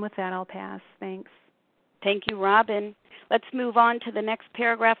 And with that, I'll pass. Thanks. Thank you, Robin. Let's move on to the next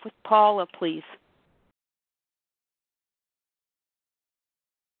paragraph with Paula, please.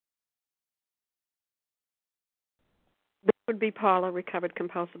 This would be Paula, recovered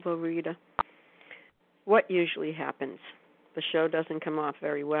compulsive overeater. What usually happens? The show doesn't come off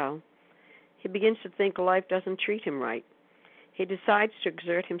very well. He begins to think life doesn't treat him right. He decides to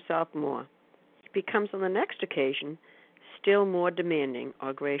exert himself more. He becomes, on the next occasion, still more demanding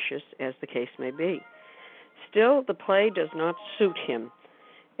or gracious, as the case may be. Still, the play does not suit him.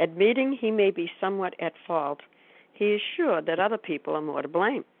 Admitting he may be somewhat at fault, he is sure that other people are more to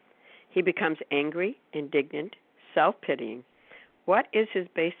blame. He becomes angry, indignant, self-pitying. What is his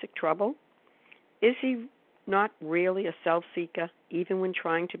basic trouble? Is he not really a self-seeker, even when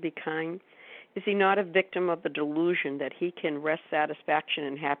trying to be kind? Is he not a victim of the delusion that he can wrest satisfaction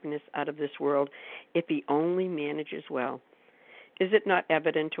and happiness out of this world if he only manages well? Is it not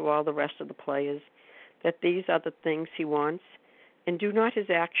evident to all the rest of the players that these are the things he wants? And do not his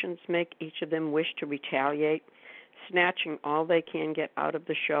actions make each of them wish to retaliate, snatching all they can get out of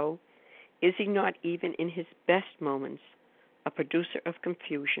the show? Is he not, even in his best moments, a producer of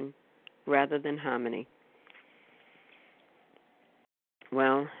confusion rather than harmony?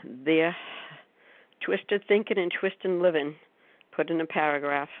 Well, there, twisted thinking and twisted living, put in a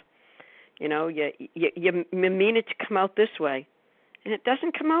paragraph. You know, you mean it to come out this way, and it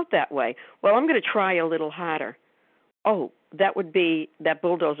doesn't come out that way. Well, I'm going to try a little harder. Oh, that would be that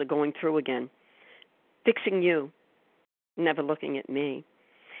bulldozer going through again, fixing you, never looking at me.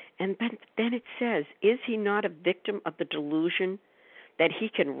 And then it says, is he not a victim of the delusion that he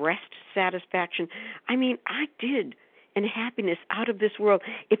can wrest satisfaction? I mean, I did, and happiness out of this world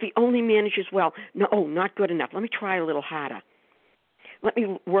if he only manages well. No, not good enough. Let me try a little harder. Let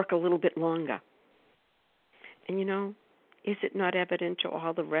me work a little bit longer. And you know, is it not evident to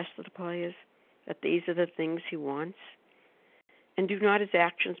all the rest of the players that these are the things he wants? And do not his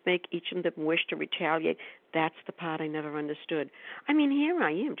actions make each of them wish to retaliate? That's the part I never understood. I mean, here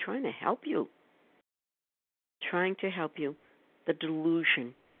I am trying to help you. Trying to help you. The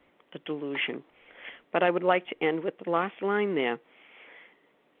delusion. But I would like to end with the last line there.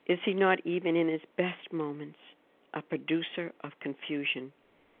 Is he not, even in his best moments, a producer of confusion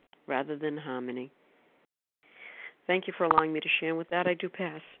rather than harmony? Thank you for allowing me to share. With that, I do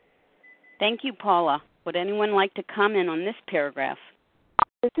pass. Thank you, Paula. Would anyone like to comment on this paragraph?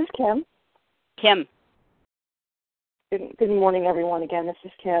 This is Kim. Kim. Good morning, everyone. Again, this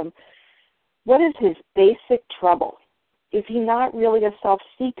is Kim. What is his basic trouble? Is he not really a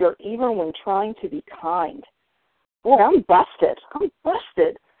self-seeker, even when trying to be kind? Boy, I'm busted.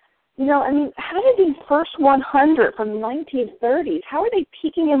 You know, I mean, how did these first 100 from the 1930s, how are they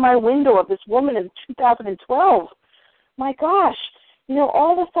peeking in my window of this woman in 2012? My gosh, you know,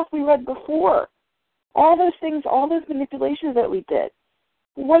 all the stuff we read before, all those things, all those manipulations that we did.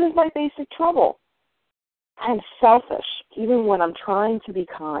 What is my basic trouble? I'm selfish, even when I'm trying to be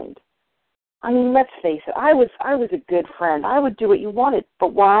kind. I mean, let's face it, I was a good friend. I would do what you wanted.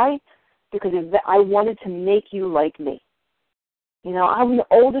 But why? Because I wanted to make you like me. You know, I'm the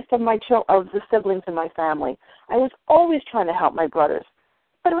oldest of the siblings in my family. I was always trying to help my brothers.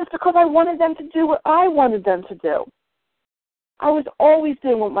 But it was because I wanted them to do what I wanted them to do. I was always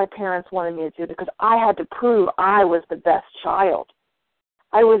doing what my parents wanted me to do because I had to prove I was the best child.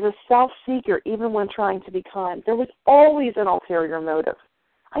 I was a self-seeker even when trying to be kind. There was always an ulterior motive.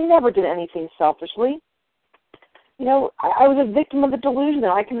 I never did anything selfishly. You know, I was a victim of the delusion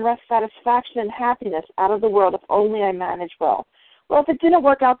that I can wrest satisfaction and happiness out of the world if only I manage well. Well, if it didn't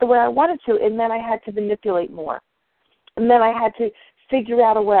work out the way I wanted to, it meant I had to manipulate more. And then I had to figure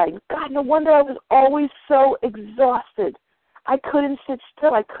out a way. God, no wonder I was always so exhausted. I couldn't sit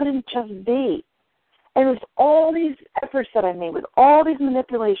still. I couldn't just be. And it was all these efforts that I made with all these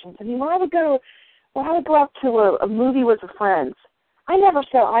manipulations. I mean, when I would go out to a movie with friends, I never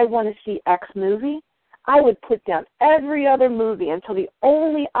said I want to see X movie. I would put down every other movie until the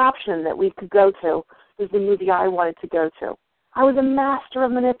only option that we could go to was the movie I wanted to go to. I was a master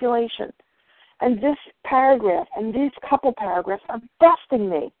of manipulation. And this paragraph and these couple paragraphs are busting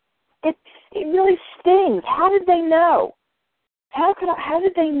me. It really stings. How did they know? How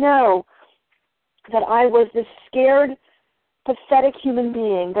did they know that I was this scared, pathetic human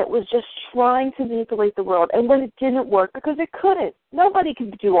being that was just trying to manipulate the world? And when it didn't work, because it couldn't, nobody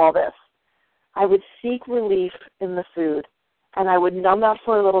could do all this, I would seek relief in the food. And I would numb out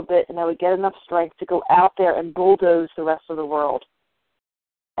for a little bit, and I would get enough strength to go out there and bulldoze the rest of the world.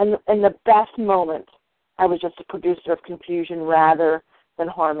 And in the best moment, I was just a producer of confusion rather than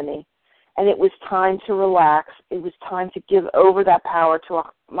harmony. And it was time to relax. It was time to give over that power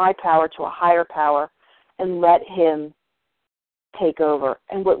my power to a higher power and let him take over.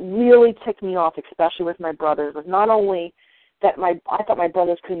 And what really ticked me off, especially with my brothers, was not only that I thought my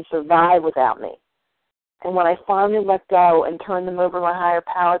brothers couldn't survive without me. And when I finally let go and turned them over to my higher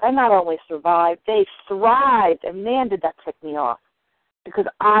power, they not only survived, they thrived. And man, did that tick me off, because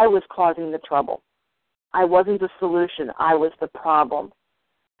I was causing the trouble. I wasn't the solution. I was the problem.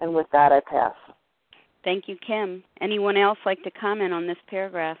 And with that, I pass. Thank you, Kim. Anyone else like to comment on this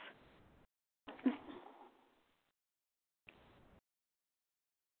paragraph?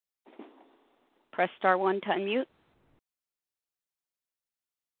 Press star 1 to unmute.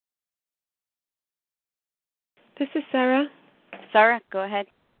 This is Sarah. Sarah, go ahead.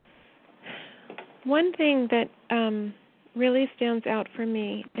 One thing that really stands out for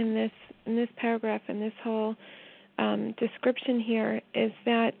me in this paragraph and this whole description here is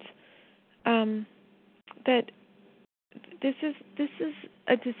that that this is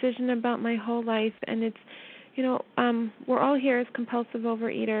a decision about my whole life, and it's, we're all here as compulsive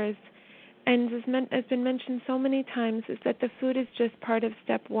overeaters, and as been mentioned so many times, is that the food is just part of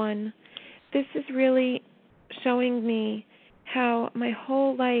step 1. This is really showing me how my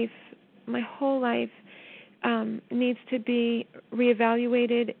whole life needs to be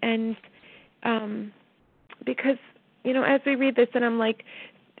reevaluated, and because as we read this, and I'm like,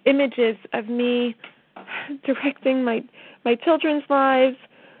 images of me directing my children's lives,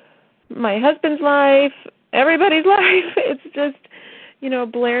 my husband's life, everybody's life. It's just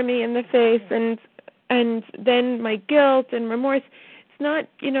blare me in the face, and then my guilt and remorse. It's not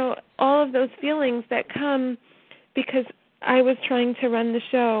all of those feelings that come because I was trying to run the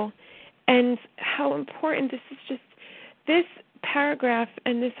show, and how important this paragraph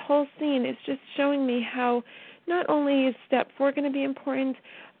and this whole scene is just showing me how not only is step 4 going to be important,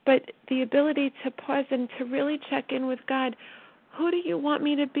 but the ability to pause and to really check in with God. Who do you want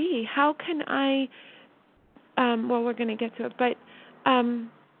me to be? How can I, we're going to get to it, but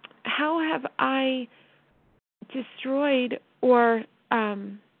how have I destroyed, or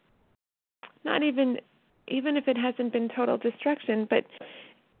not even if it hasn't been total destruction, but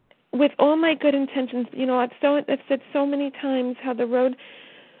with all my good intentions, I've said so many times how the road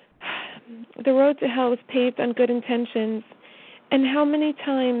to hell is paved on good intentions, and how many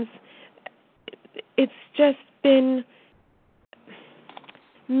times it's just been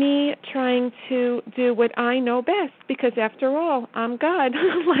me trying to do what I know best, because after all, I'm God.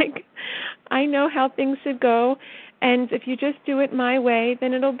 I know how things should go, and if you just do it my way,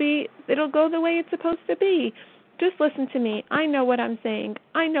 then it'll go the way it's supposed to be. Just listen to me. I know what I'm saying.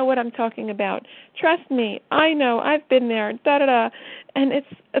 I know what I'm talking about. Trust me. I know. I've been there. Da-da-da. And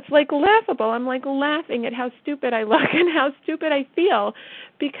it's like laughable. I'm like laughing at how stupid I look and how stupid I feel,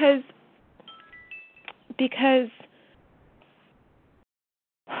 because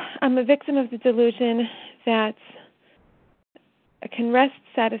I'm a victim of the delusion that I can wrest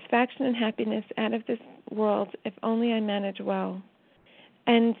satisfaction and happiness out of this world if only I manage well.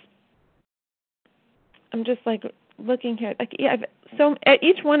 And I'm just looking here.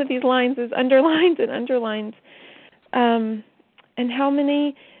 Each one of these lines is underlined and underlined. And how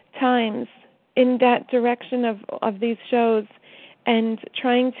many times in that direction of these shows, and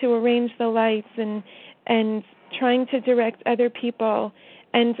trying to arrange the lights and trying to direct other people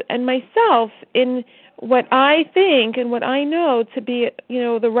and myself in what I think and what I know to be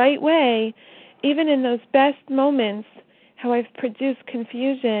the right way, even in those best moments, how I've produced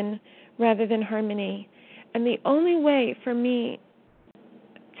confusion rather than harmony. And the only way for me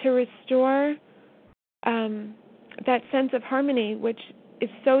to restore that sense of harmony, which is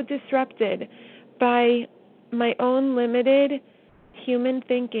so disrupted by my own limited human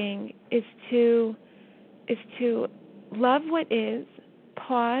thinking, is to love what is,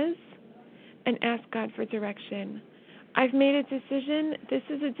 pause, and ask God for direction. I've made a decision. This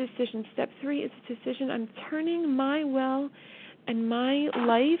is a decision. Step 3 is a decision. I'm turning my will and my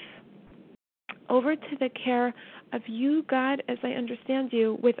life over to the care of you, God, as I understand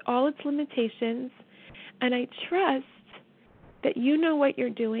you, with all its limitations. And I trust that you know what you're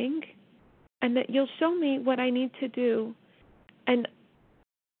doing and that you'll show me what I need to do. And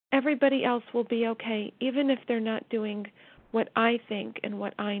everybody else will be okay, even if they're not doing what I think and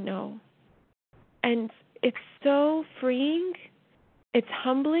what I know. And it's so freeing, it's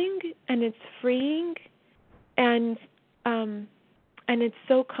humbling, and it's freeing, and it's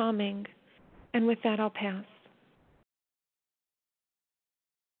so calming. And with that, I'll pass.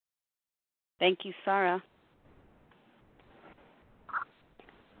 Thank you, Sarah.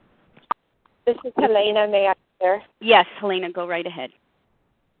 This is Helena. May I share? Yes, Helena, go right ahead.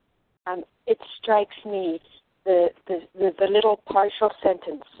 It strikes me, the little partial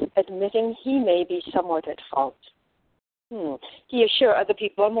sentence, admitting he may be somewhat at fault. Yeah, sure, other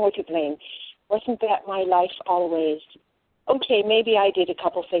people are more to blame. Wasn't that my life always? Okay, maybe I did a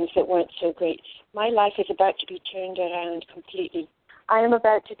couple things that weren't so great. My life is about to be turned around completely. I am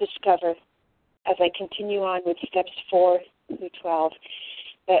about to discover, as I continue on with steps 4 through 12,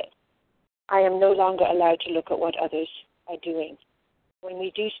 that I am no longer allowed to look at what others are doing. When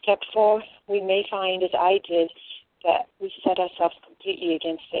we do step 4, we may find, as I did, that we set ourselves completely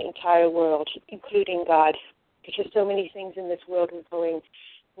against the entire world, including God, because so many things in this world were going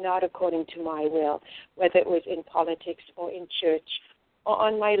not according to my will, whether it was in politics or in church or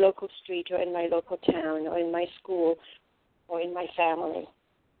on my local street or in my local town or in my school or in my family.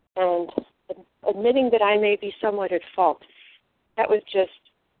 And admitting that I may be somewhat at fault, that was just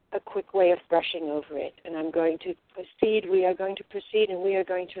a quick way of brushing over it. And I'm going to proceed, we are going to proceed, and we are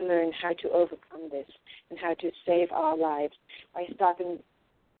going to learn how to overcome this and how to save our lives by stopping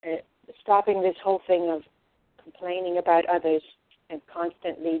this whole thing of complaining about others and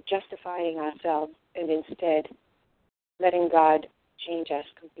constantly justifying ourselves, and instead letting God change us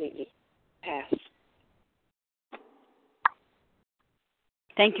completely. Pass.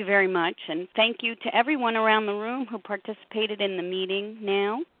 Thank you very much, and thank you to everyone around the room who participated in the meeting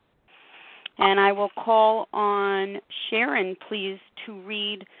now. And I will call on Sharon, please, to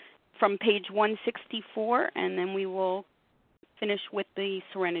read from page 164, and then we will finish with the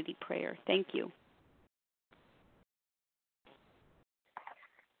Serenity Prayer. Thank you.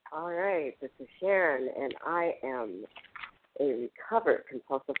 All right, this is Sharon, and I am a recovered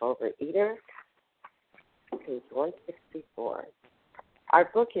compulsive overeater, page 164. Our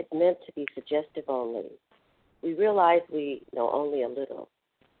book is meant to be suggestive only. We realize we know only a little.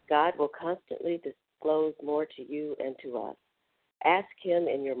 God will constantly disclose more to you and to us. Ask him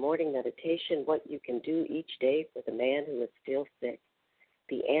in your morning meditation what you can do each day for the man who is still sick.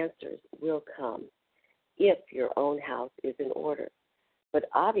 The answers will come if your own house is in order. But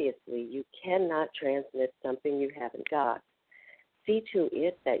obviously, you cannot transmit something you haven't got. See to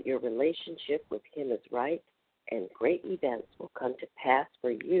it that your relationship with him is right, and great events will come to pass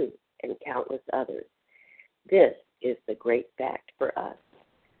for you and countless others. This is the great fact for us.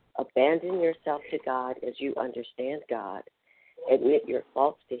 Abandon yourself to God as you understand God. Admit your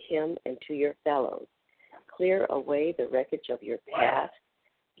faults to him and to your fellows. Clear away the wreckage of your past.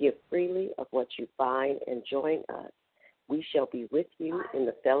 Give freely of what you find and join us. We shall be with you in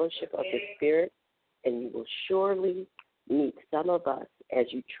the fellowship of the Spirit, and you will surely meet some of us as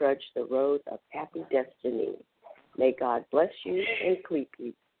you trudge the road of happy destiny. May God bless you and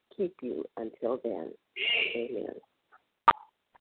keep you until then. Amen.